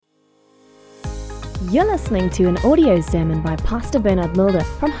You're listening to an audio sermon by Pastor Bernard Mulder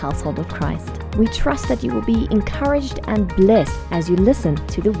from Household of Christ. We trust that you will be encouraged and blessed as you listen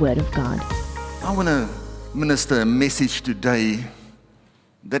to the Word of God. I want to minister a message today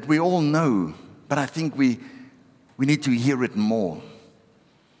that we all know, but I think we need to hear it more.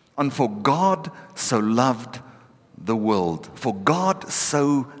 And for God so loved the world. For God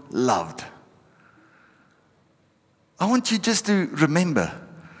so loved. I want you just to remember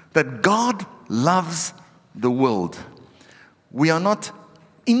that God loves the world. We are not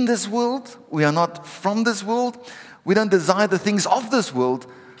in this world. We are not from this world. We don't desire the things of this world.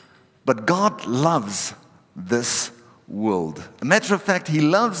 But God loves this world. A matter of fact, He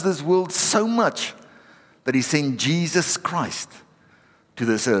loves this world so much that He sent Jesus Christ to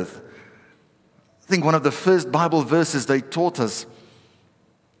this earth. I think one of the first Bible verses they taught us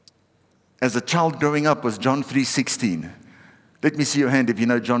as a child growing up was John 3:16. Let me see your hand if you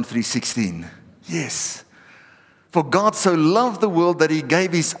know John 3:16. Yes. For God so loved the world that He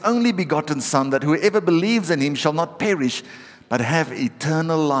gave His only begotten Son, that whoever believes in Him shall not perish, but have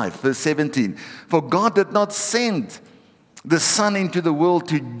eternal life. Verse 17. For God did not send the Son into the world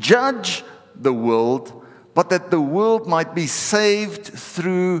to judge the world, but that the world might be saved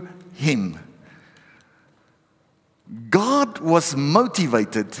through Him. God was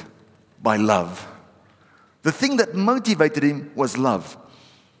motivated by love. The thing that motivated Him was love.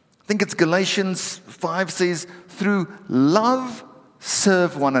 I think it's Galatians 5 says, through love,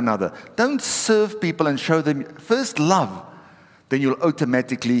 serve one another. Don't serve people and show them. First love, then you'll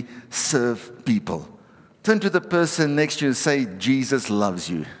automatically serve people. Turn to the person next to you and say, Jesus loves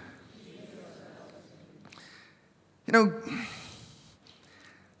you. You know,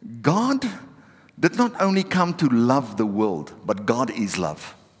 God did not only come to love the world, but God is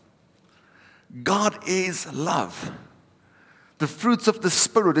love. God is love. The fruits of the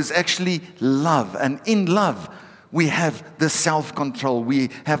Spirit is actually love. And in love, we have the self-control.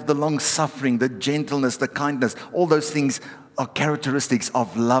 We have the long-suffering, the gentleness, the kindness. All those things are characteristics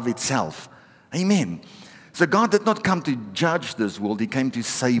of love itself. Amen. So God did not come to judge this world. He came to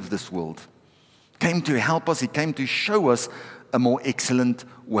save this world. He came to help us. He came to show us a more excellent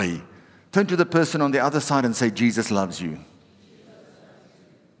way. Turn to the person on the other side and say, Jesus loves you.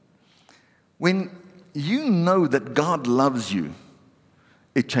 When you know that God loves you,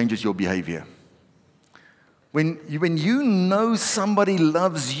 it changes your behavior. When you know somebody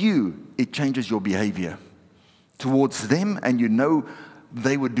loves you, it changes your behavior towards them, and you know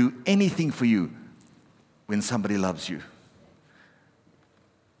they would do anything for you when somebody loves you.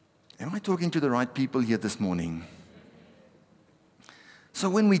 Am I talking to the right people here this morning? So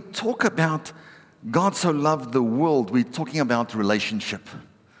when we talk about God so loved the world, we're talking about relationship.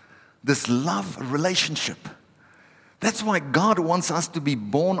 This love relationship. That's why God wants us to be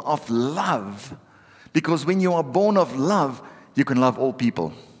born of love. Because when you are born of love, you can love all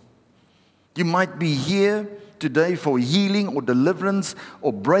people. You might be here today for healing or deliverance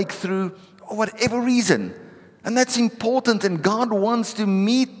or breakthrough or whatever reason. And that's important, and God wants to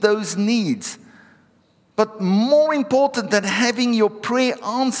meet those needs. But more important than having your prayer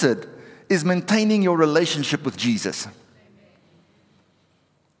answered is maintaining your relationship with Jesus.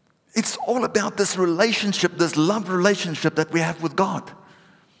 It's all about this relationship, this love relationship that we have with God.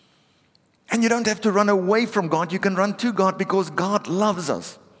 And you don't have to run away from God. You can run to God because God loves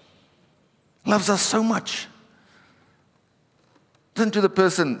us. Loves us so much. Turn to the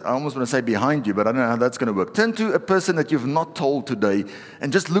person, I almost want to say behind you, but I don't know how that's going to work. Turn to a person that you've not told today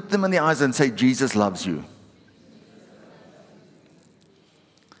and just look them in the eyes and say, Jesus loves you.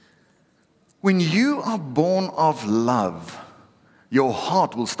 When you are born of love, your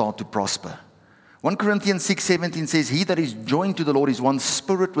heart will start to prosper. 1 Corinthians 6:17 says, he that is joined to the Lord is one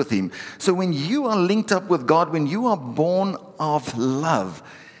spirit with Him. So when you are linked up with God, when you are born of love,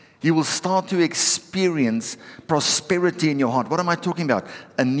 you will start to experience prosperity in your heart. What am I talking about?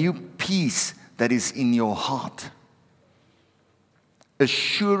 A new peace that is in your heart.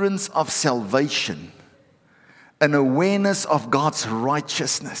 Assurance of salvation. An awareness of God's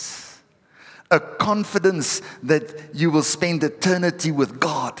righteousness. A confidence that you will spend eternity with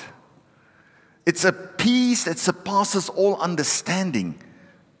God. It's a peace that surpasses all understanding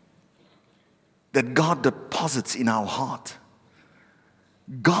that God deposits in our heart.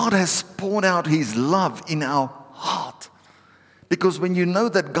 God has poured out His love in our heart. Because when you know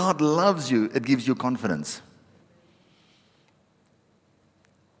that God loves you, it gives you confidence.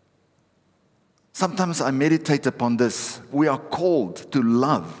 Sometimes I meditate upon this. We are called to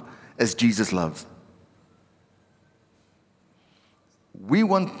love as Jesus loves. We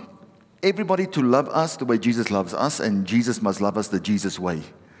want everybody to love us the way Jesus loves us, and Jesus must love us the Jesus way.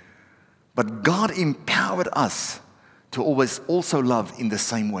 But God empowered us to always also love in the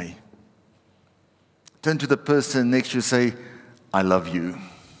same way. Turn to the person next to you and say, I love you,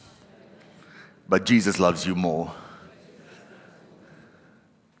 but Jesus loves you more.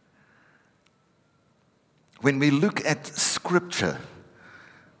 When we look at Scripture,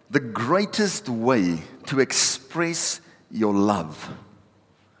 the greatest way to express your love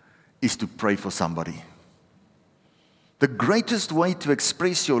is to pray for somebody. The greatest way to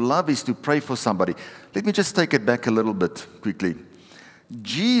express your love is to pray for somebody. Let me just take it back a little bit quickly.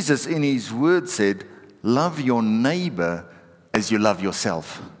 Jesus in his word said, love your neighbor as you love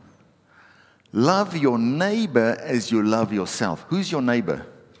yourself. Love your neighbor as you love yourself. Who's your neighbor?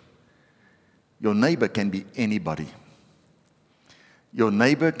 Your neighbor can be anybody. Your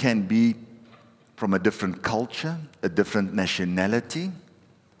neighbor can be from a different culture, a different nationality.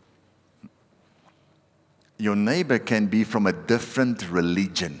 Your neighbor can be from a different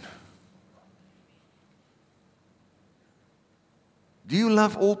religion. Do you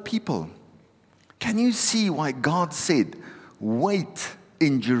love all people? Can you see why God said, wait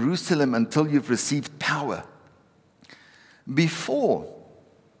in Jerusalem until you've received power? Before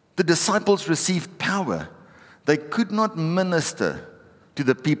the disciples received power, they could not minister to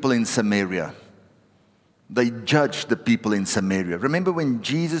the people in Samaria. They judged the people in Samaria. Remember when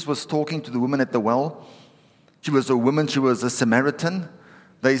Jesus was talking to the woman at the well? She was a woman, she was a Samaritan.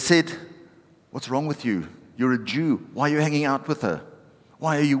 They said, what's wrong with you? You're a Jew. Why are you hanging out with her?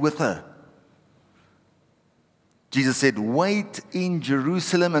 Why are you with her? Jesus said, wait in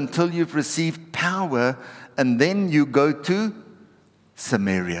Jerusalem until you've received power, and then you go to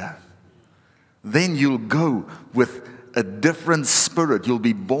Samaria. Then you'll go with a different spirit. You'll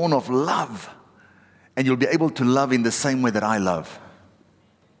be born of love, and you'll be able to love in the same way that I love.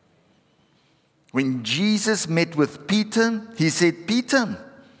 When Jesus met with Peter, he said, Peter,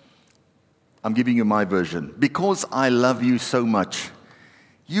 I'm giving you my version. Because I love you so much,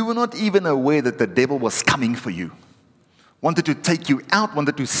 you were not even aware that the devil was coming for you. Wanted to take you out,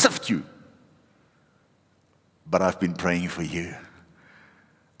 wanted to sift you. But I've been praying for you.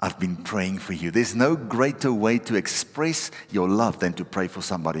 I've been praying for you. There's no greater way to express your love than to pray for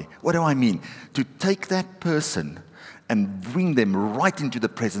somebody. What do I mean? To take that person and bring them right into the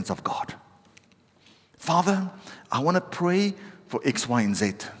presence of God. Father, I want to pray for X, Y, and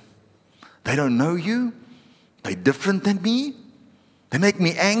Z. They don't know you. They're different than me. They make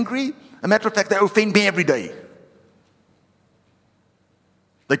me angry. As a matter of fact, they offend me every day.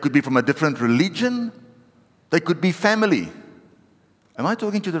 They could be from a different religion. They could be family. Am I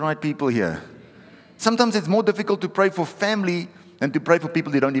talking to the right people here? Sometimes it's more difficult to pray for family than to pray for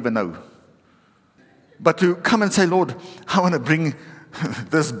people you don't even know. But to come and say, Lord, I want to bring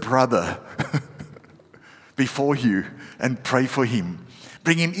this brother before you and pray for him.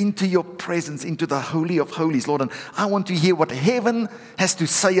 Bring him into your presence, into the Holy of Holies, Lord. And I want to hear what heaven has to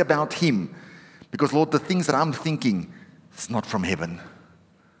say about him. Because, Lord, the things that I'm thinking is not from heaven.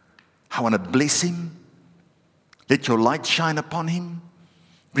 I want to bless him. Let your light shine upon him.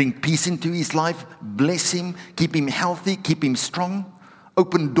 Bring peace into his life. Bless him. Keep him healthy. Keep him strong.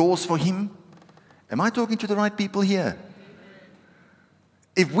 Open doors for him. Am I talking to the right people here?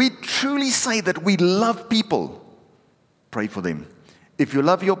 If we truly say that we love people, pray for them. If you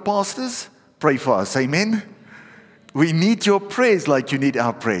love your pastors, pray for us. Amen? We need your prayers like you need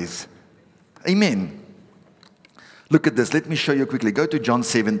our prayers. Amen. Look at this. Let me show you quickly. Go to John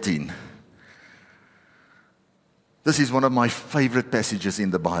 17. This is one of my favorite passages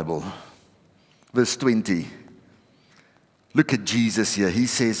in the Bible. Verse 20. Look at Jesus here. He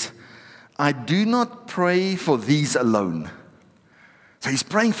says, I do not pray for these alone. So he's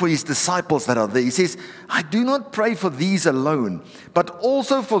praying for his disciples that are there. He says, I do not pray for these alone, but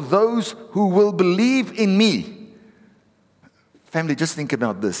also for those who will believe in me. Family, just think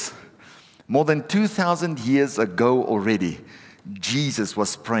about this. More than 2,000 years ago already, Jesus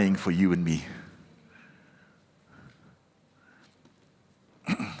was praying for you and me.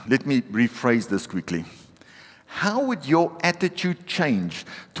 Let me rephrase this quickly. How would your attitude change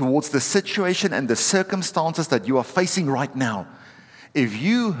towards the situation and the circumstances that you are facing right now if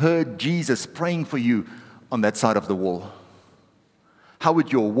you heard Jesus praying for you on that side of the wall? How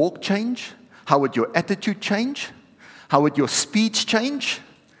would your walk change? How would your attitude change? How would your speech change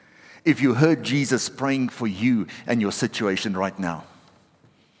if you heard Jesus praying for you and your situation right now?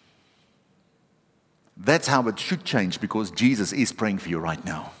 That's how it should change, because Jesus is praying for you right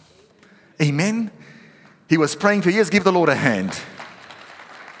now. Amen? He was praying for you. Let's give the Lord a hand.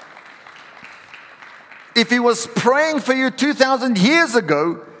 If he was praying for you 2,000 years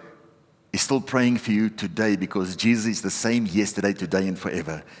ago, he's still praying for you today, because Jesus is the same yesterday, today, and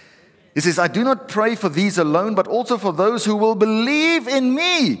forever. He says, I do not pray for these alone, but also for those who will believe in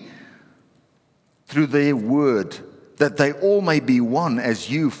me through their word, that they all may be one, as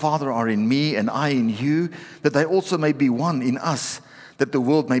you, Father, are in me and I in you, that they also may be one in us, that the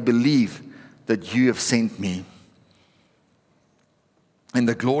world may believe that you have sent me. And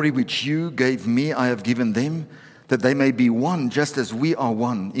the glory which you gave me, I have given them, that they may be one, just as we are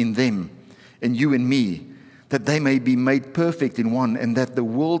one in them, and you in me, that they may be made perfect in one, and that the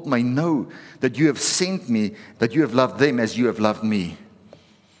world may know that you have sent me, that you have loved them as you have loved me.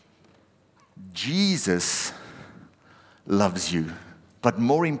 Jesus loves you. But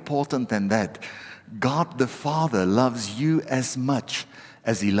more important than that, God the Father loves you as much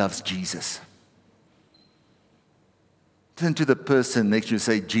as He loves Jesus. Turn to the person next to you and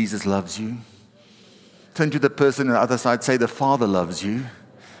say, Jesus loves you. Turn to the person on the other side, say, the Father loves you.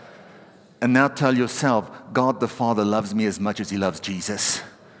 And now tell yourself, God the Father loves me as much as He loves Jesus.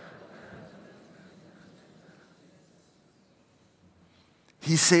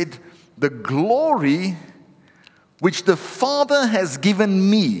 He said, the glory which the Father has given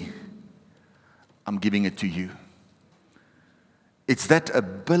me, I'm giving it to you. It's that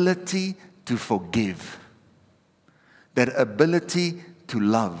ability to forgive, that ability to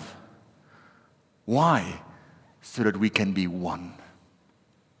love. Why? So that we can be one.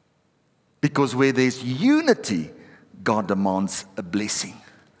 Because where there's unity, God demands a blessing.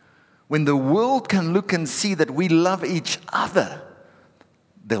 When the world can look and see that we love each other,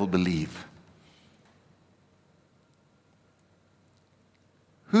 they'll believe.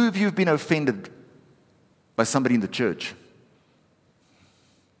 Who of you have been offended by somebody in the church?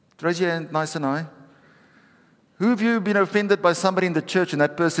 Raise your hand nice and high. Who of you have been offended by somebody in the church and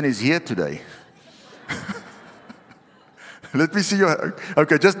that person is here today? Let me see your hand.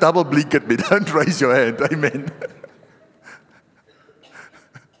 Okay, just double blink at me. Don't raise your hand. Amen.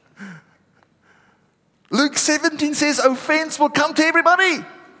 Luke 17 says offense will come to everybody.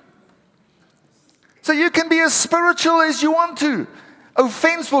 So you can be as spiritual as you want to.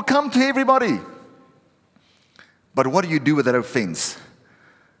 Offense will come to everybody. But what do you do with that offense?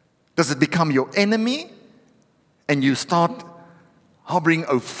 Does it become your enemy and you start harboring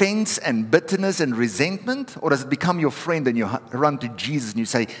offense and bitterness and resentment? Or does it become your friend and you run to Jesus and you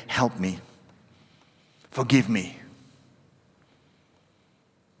say, help me, forgive me?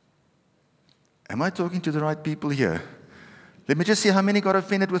 Am I talking to the right people here? Let me just see how many got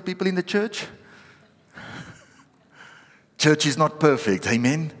offended with people in the church. Church is not perfect,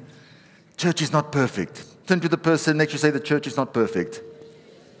 amen? Church is not perfect. Turn to the person next to you, say the church is not perfect.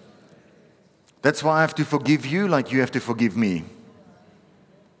 That's why I have to forgive you like you have to forgive me.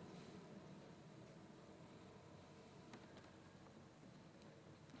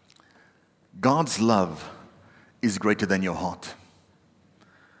 God's love is greater than your heart.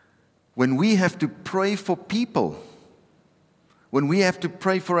 When we have to pray for people, when we have to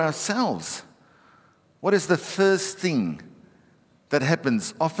pray for ourselves, what is the first thing that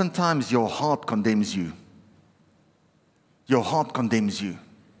happens? Oftentimes your heart condemns you. Your heart condemns you.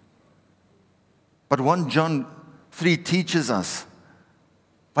 But 1 John 3 teaches us,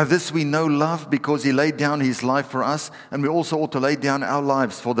 by this we know love because He laid down His life for us, and we also ought to lay down our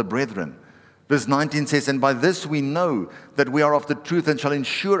lives for the brethren. Verse 19 says, and by this we know that we are of the truth and shall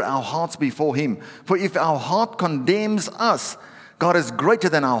ensure our hearts before Him. For if our heart condemns us, God is greater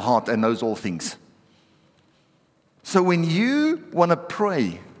than our heart and knows all things. So when you want to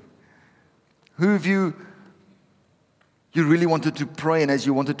pray, who of you really wanted to pray, and as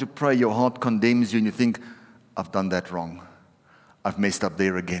you wanted to pray, your heart condemns you and you think, I've done that wrong. I've messed up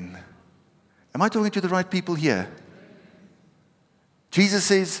there again. Am I talking to the right people here? Jesus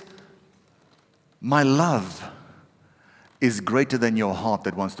says, my love is greater than your heart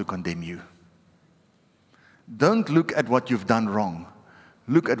that wants to condemn you. Don't look at what you've done wrong.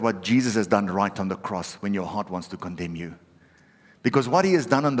 Look at what Jesus has done right on the cross when your heart wants to condemn you. Because what He has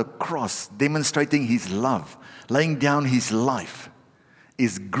done on the cross, demonstrating His love, laying down His life,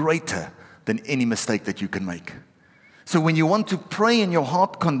 is greater than any mistake that you can make. So when you want to pray and your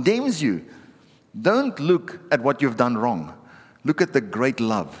heart condemns you, don't look at what you've done wrong. Look at the great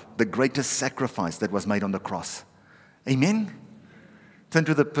love, the greatest sacrifice that was made on the cross. Amen? Turn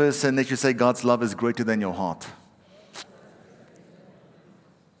to the person that you say, God's love is greater than your heart.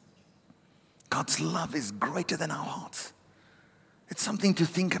 God's love is greater than our hearts. It's something to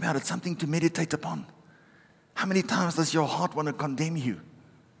think about. It's something to meditate upon. How many times does your heart want to condemn you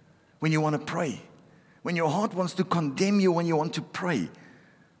when you want to pray? When your heart wants to condemn you when you want to pray,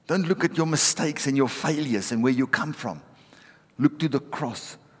 don't look at your mistakes and your failures and where you come from. Look to the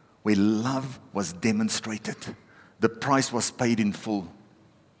cross where love was demonstrated. The price was paid in full.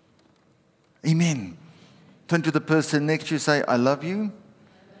 Amen. Turn to the person next to you, say, I love you,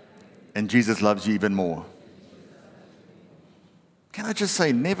 and Jesus loves you even more. Can I just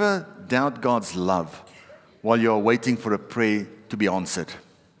say, never doubt God's love while you're waiting for a prayer to be answered.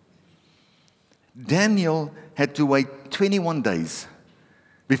 Daniel had to wait 21 days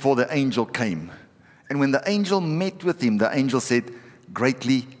before the angel came. And when the angel met with him, the angel said,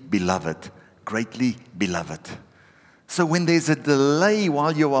 greatly beloved, greatly beloved. So when there's a delay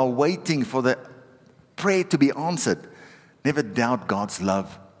while you are waiting for the prayer to be answered, never doubt God's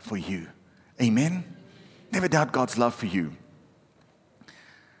love for you. Amen? Never doubt God's love for you.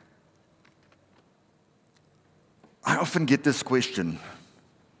 I often get this question,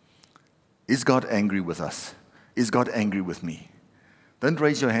 is God angry with us? Is God angry with me? Don't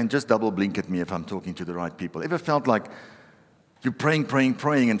raise your hand, just double blink at me if I'm talking to the right people. Ever felt like you're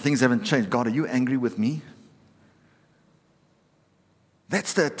praying, and things haven't changed? God, are you angry with me?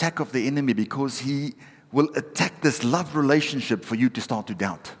 That's the attack of the enemy, because he will attack this love relationship for you to start to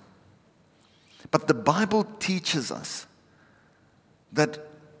doubt. But the Bible teaches us that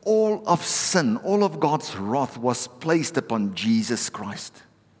all of sin, all of God's wrath was placed upon Jesus Christ.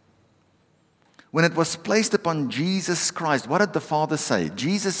 When it was placed upon Jesus Christ, what did the Father say?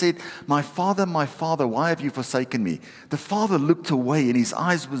 Jesus said, my Father, why have you forsaken me? The Father looked away and his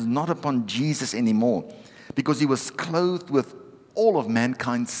eyes was not upon Jesus anymore, because he was clothed with all of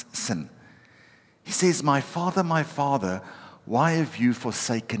mankind's sin. He says, my Father, why have you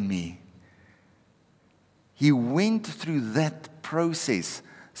forsaken me? He went through that process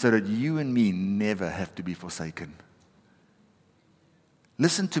so that you and me never have to be forsaken.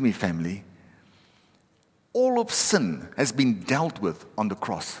 Listen to me, family. All of sin has been dealt with on the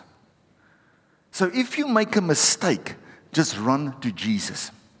cross. So if you make a mistake, just run to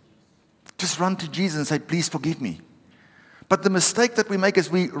Jesus. Just run to Jesus and say, please forgive me. But the mistake that we make is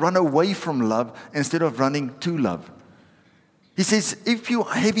we run away from love instead of running to love. He says, if you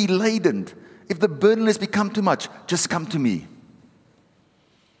are heavy laden, if the burden has become too much, just come to me.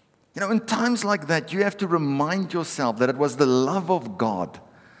 You know, in times like that, you have to remind yourself that it was the love of God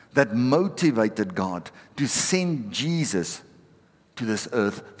that motivated God to send Jesus to this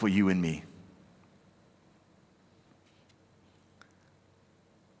earth for you and me.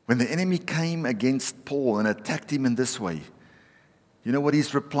 When the enemy came against Paul and attacked him in this way, you know what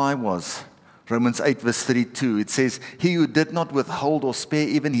his reply was? Romans 8 verse 32, it says, he who did not withhold or spare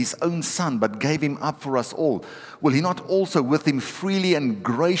even his own son, but gave him up for us all, will he not also with him freely and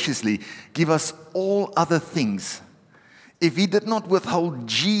graciously give us all other things? If he did not withhold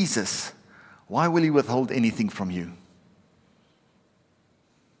Jesus, why will he withhold anything from you?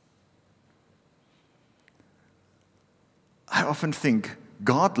 I often think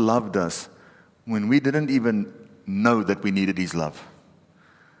God loved us when we didn't even know that we needed his love.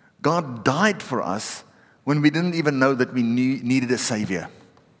 God died for us when we didn't even know that we needed a Savior.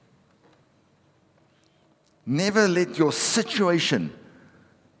 Never let your situation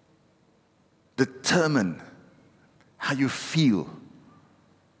determine how you feel.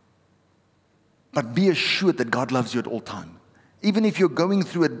 But be assured that God loves you at all times. Even if you're going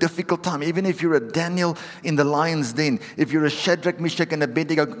through a difficult time, even if you're a Daniel in the lion's den, if you're a Shadrach, Meshach, and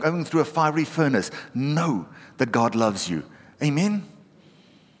Abednego going through a fiery furnace, know that God loves you. Amen?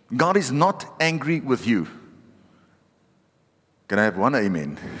 God is not angry with you. Can I have one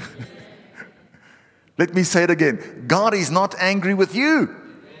amen? Let me say it again. God is not angry with you.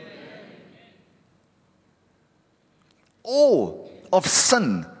 All of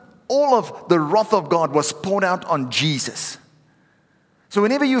sin, all of the wrath of God was poured out on Jesus. So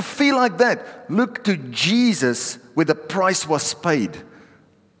whenever you feel like that, look to Jesus where the price was paid.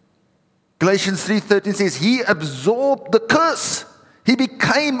 Galatians 3:13 says, he absorbed the curse. He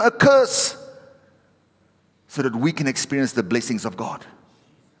became a curse so that we can experience the blessings of God.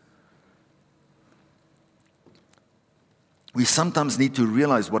 We sometimes need to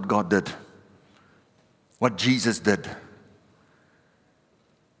realize what God did, what Jesus did.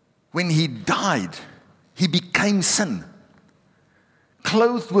 When he died, he became sin,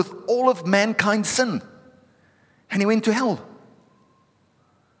 clothed with all of mankind's sin, and he went to hell.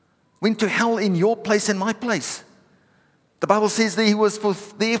 Went to hell in your place and my place. The Bible says that he was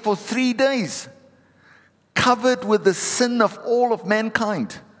there for 3 days, covered with the sin of all of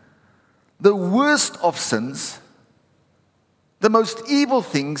mankind. The worst of sins, the most evil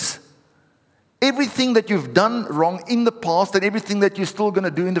things, everything that you've done wrong in the past and everything that you're still going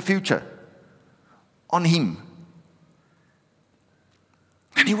to do in the future, on him.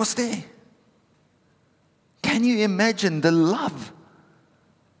 And he was there. Can you imagine the love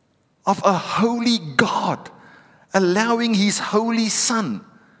of a holy God allowing his holy Son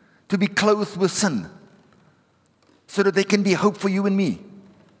to be clothed with sin, so that there can be hope for you and me.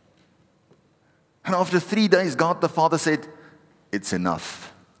 And after 3 days, God the Father said, it's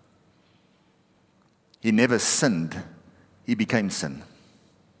enough. He never sinned, he became sin.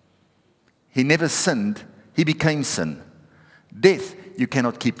 He never sinned, he became sin. Death, you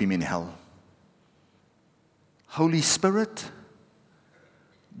cannot keep him in hell. Holy Spirit,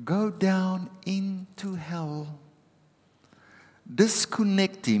 go down into hell.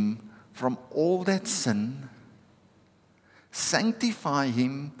 Disconnect him from all that sin. Sanctify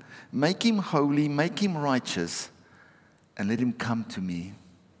him, make him holy, make him righteous, and let him come to me.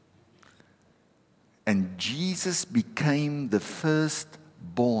 And Jesus became the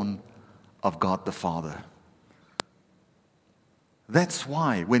firstborn of God the Father. That's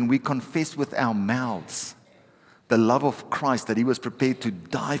why when we confess with our mouths the love of Christ, that he was prepared to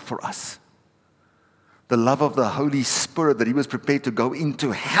die for us, the love of the Holy Spirit, that he was prepared to go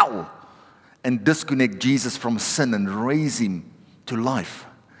into hell and disconnect Jesus from sin and raise him to life.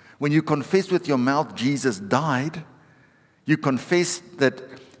 When you confess with your mouth Jesus died, you confess that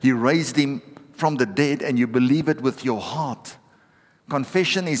he raised him from the dead, and you believe it with your heart.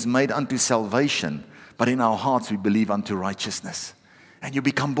 Confession is made unto salvation, but in our hearts we believe unto righteousness. And you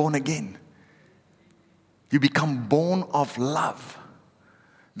become born again. You become born of love.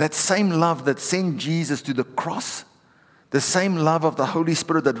 That same love that sent Jesus to the cross, the same love of the Holy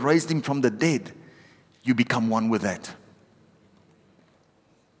Spirit that raised him from the dead, you become one with that.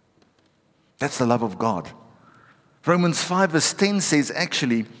 That's the love of God. Romans 5 verse 10 says,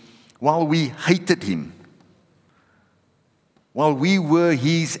 actually, while we hated him, while we were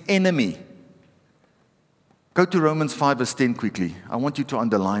his enemy. Go to Romans 5 verse 10 quickly. I want you to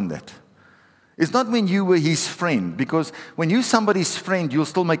underline that. It's not when you were his friend, because when you're somebody's friend, you'll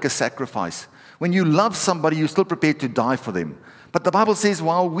still make a sacrifice. When you love somebody, you're still prepared to die for them. But the Bible says,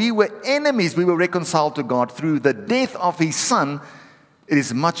 while we were enemies, we were reconciled to God through the death of his Son. It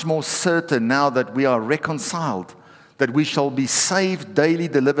is much more certain now that we are reconciled, that we shall be saved, daily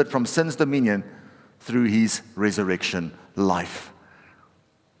delivered from sin's dominion through his resurrection life.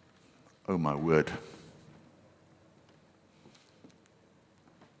 Oh my word.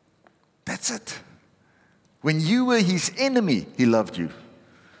 That's it. When you were his enemy, he loved you.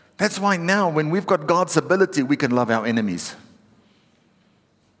 That's why now, when we've got God's ability, we can love our enemies.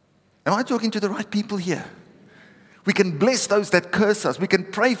 Am I talking to the right people here? We can bless those that curse us. We can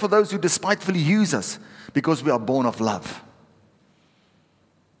pray for those who despitefully use us, because we are born of love.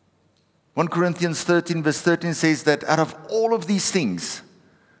 1 Corinthians 13 verse 13 says that out of all of these things,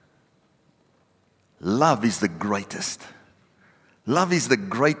 love is the greatest. Love is the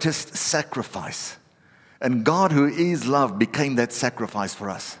greatest sacrifice. And God, who is love, became that sacrifice for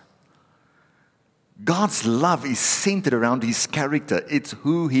us. God's love is centered around his character. It's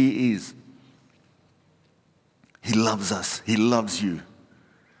who he is. He loves us. He loves you.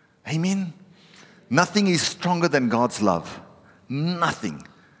 Amen? Nothing is stronger than God's love. Nothing.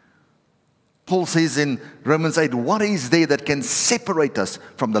 Paul says in Romans 8, what is there that can separate us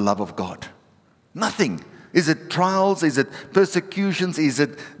from the love of God? Nothing. Is it trials? Is it persecutions? Is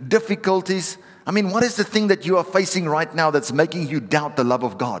it difficulties? I mean, what is the thing that you are facing right now that's making you doubt the love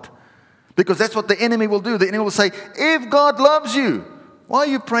of God? Because that's what the enemy will do. The enemy will say, if God loves you, why are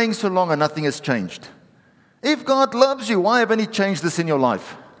you praying so long and nothing has changed? If God loves you, why haven't he changed this in your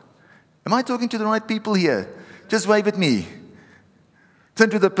life? Am I talking to the right people here? Just wave at me. Turn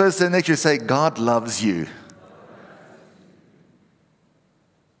to the person next to you and say, God loves you.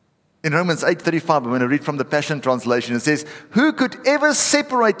 In Romans 8:35, I'm going to read from the Passion Translation. It says, who could ever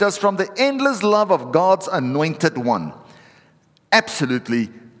separate us from the endless love of God's anointed one? Absolutely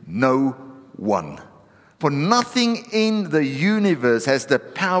no one. For nothing in the universe has the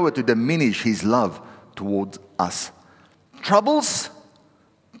power to diminish his love towards us. Troubles,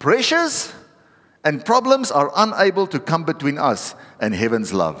 pressures, and problems are unable to come between us and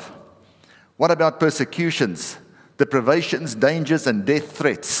heaven's love. What about persecutions, deprivations, dangers, and death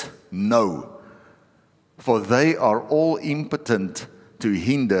threats? No, for they are all impotent to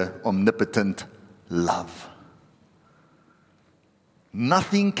hinder omnipotent love.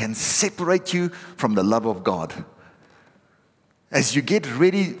 Nothing can separate you from the love of God. As you get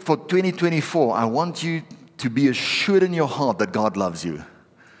ready for 2024, I want you to be assured in your heart that God loves you.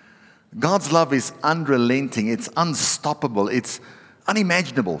 God's love is unrelenting, it's unstoppable, it's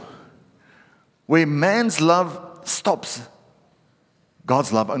unimaginable. Where man's love stops,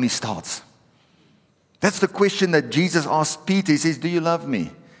 God's love only starts. That's the question that Jesus asked Peter. He says, do you love me?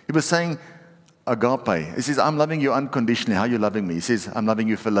 He was saying, agape. He says, I'm loving you unconditionally. How are you loving me? He says, I'm loving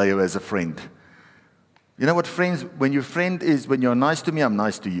you phileo, as a friend. You know what, friends? When your friend is, when you're nice to me, I'm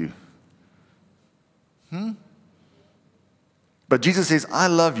nice to you. But Jesus says, I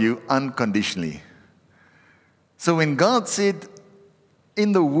love you unconditionally. So when God said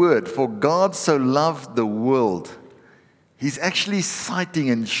in the Word, for God so loved the world, He's actually citing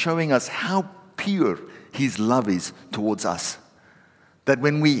and showing us how pure His love is towards us. That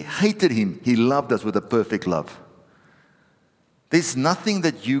when we hated Him, He loved us with a perfect love. There's nothing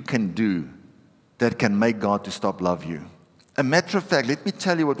that you can do that can make God to stop love you. A matter of fact, let me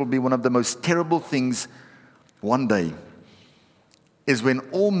tell you what will be one of the most terrible things one day, is when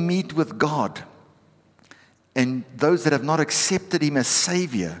all meet with God, and those that have not accepted Him as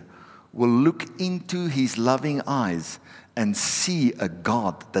Savior will look into His loving eyes and see a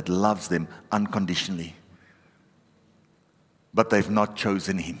God that loves them unconditionally. But they've not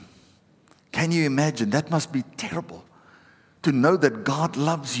chosen Him. Can you imagine? That must be terrible. To know that God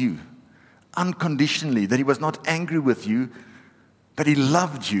loves you unconditionally, that He was not angry with you, but He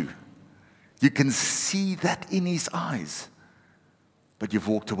loved you. You can see that in His eyes, but you've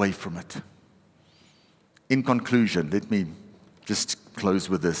walked away from it. In conclusion, let me just close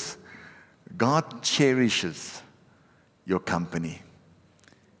with this. God cherishes your company.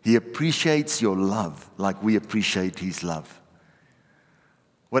 He appreciates your love like we appreciate His love.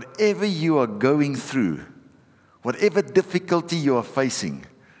 Whatever you are going through, whatever difficulty you are facing,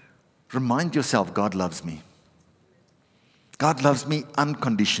 remind yourself, God loves me. God loves me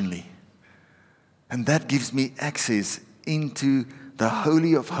unconditionally. And that gives me access into the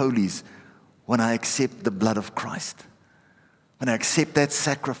Holy of Holies when I accept the blood of Christ. When I accept that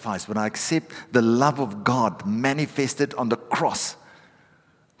sacrifice, when I accept the love of God manifested on the cross,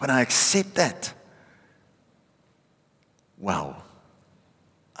 when I accept that, wow,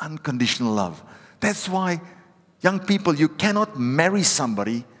 unconditional love. That's why, young people, you cannot marry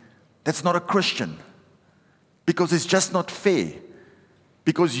somebody that's not a Christian, because it's just not fair.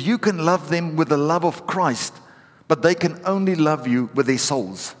 Because you can love them with the love of Christ, but they can only love you with their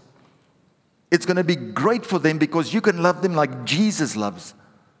souls. It's going to be great for them because you can love them like Jesus loves,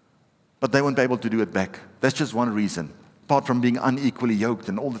 but they won't be able to do it back. That's just one reason, apart from being unequally yoked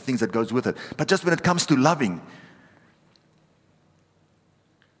and all the things that goes with it. But just when it comes to loving,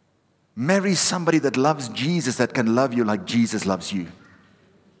 marry somebody that loves Jesus, that can love you like Jesus loves you.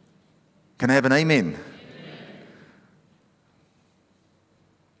 Can I have an amen?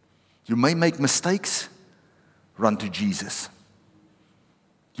 You may make mistakes, run to Jesus.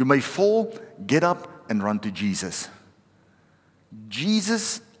 You may fall, get up and run to Jesus.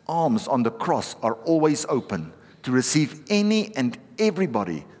 Jesus' arms on the cross are always open to receive any and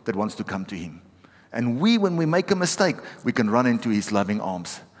everybody that wants to come to Him. And when we make a mistake, we can run into His loving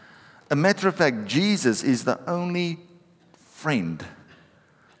arms. A matter of fact, Jesus is the only friend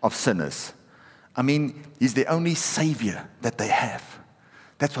of sinners. I mean, He's the only Savior that they have.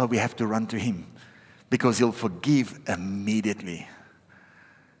 That's why we have to run to Him, because He'll forgive immediately.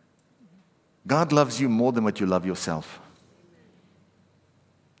 God loves you more than what you love yourself.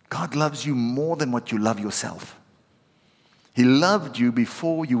 God loves you more than what you love yourself. He loved you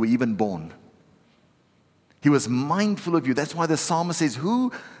before you were even born. He was mindful of you. That's why the psalmist says,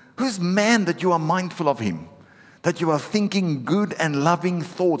 who's man that you are mindful of him? That you are thinking good and loving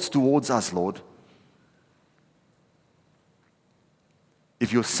thoughts towards us, Lord.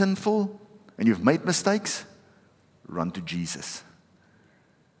 If you're sinful and you've made mistakes, run to Jesus.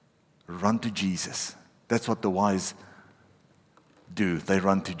 Run to Jesus. That's what the wise do. They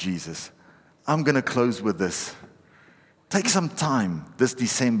run to Jesus. I'm going to close with this. Take some time this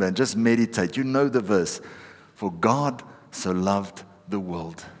December and just meditate. You know the verse. For God so loved the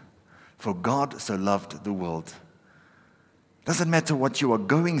world. For God so loved the world. Doesn't matter what you are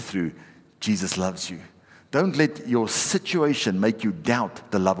going through, Jesus loves you. Don't let your situation make you doubt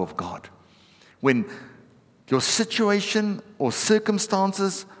the love of God. When your situation or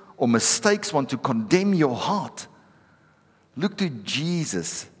circumstances or mistakes want to condemn your heart, look to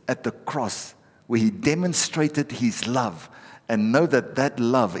Jesus at the cross where He demonstrated His love, and know that that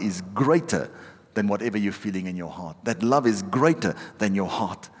love is greater than whatever you're feeling in your heart. That love is greater than your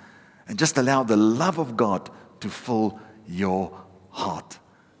heart. And just allow the love of God to fill your heart.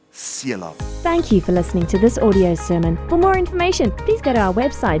 Selah. Thank you for listening to this audio sermon. For more information, please go to our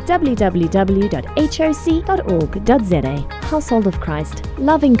website www.hoc.org.za. Household of Christ,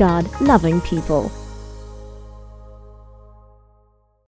 loving God, loving people.